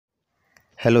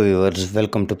Hello viewers,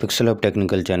 welcome to Pixel Up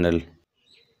Technical channel.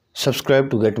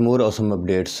 Subscribe to get more awesome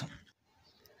updates.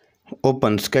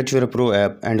 Open Sketchware Pro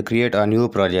app and create a new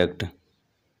project.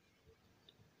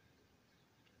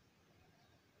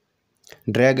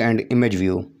 Drag and image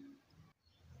view.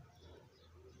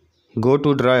 Go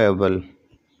to drawable.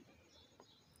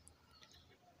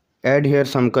 Add here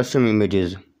some custom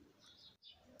images.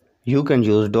 You can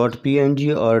use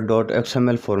 .png or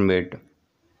 .xml format.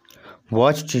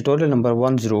 Watch tutorial number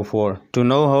 104 to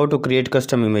know how to create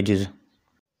custom images.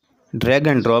 Drag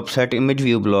and drop set image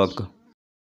view block.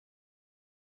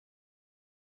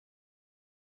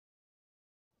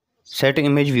 Set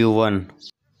image view 1.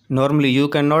 Normally you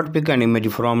cannot pick an image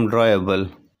from drawable,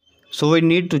 so we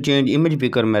need to change image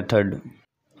picker method.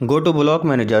 Go to block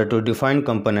manager to define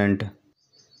component.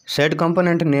 Set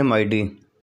component name ID.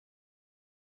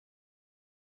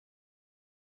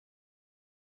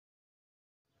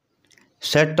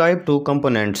 Set type to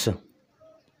components.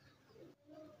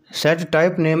 Set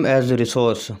type name as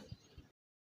resource.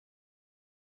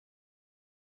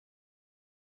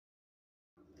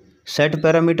 Set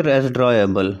parameter as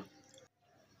drawable.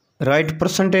 Write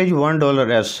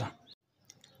 %$1.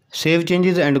 Save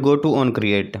changes and go to on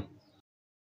create.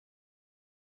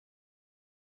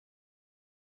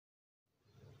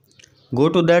 Go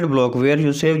to that block where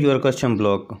you saved your custom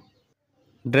block.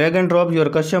 Drag and drop your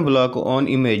custom block on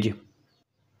image.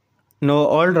 Now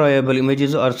all drawable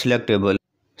images are selectable.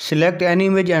 Select any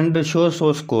image and show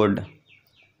source code.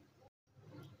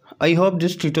 I hope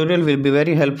this tutorial will be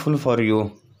very helpful for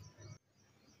you.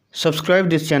 Subscribe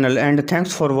this channel and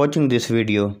thanks for watching this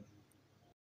video.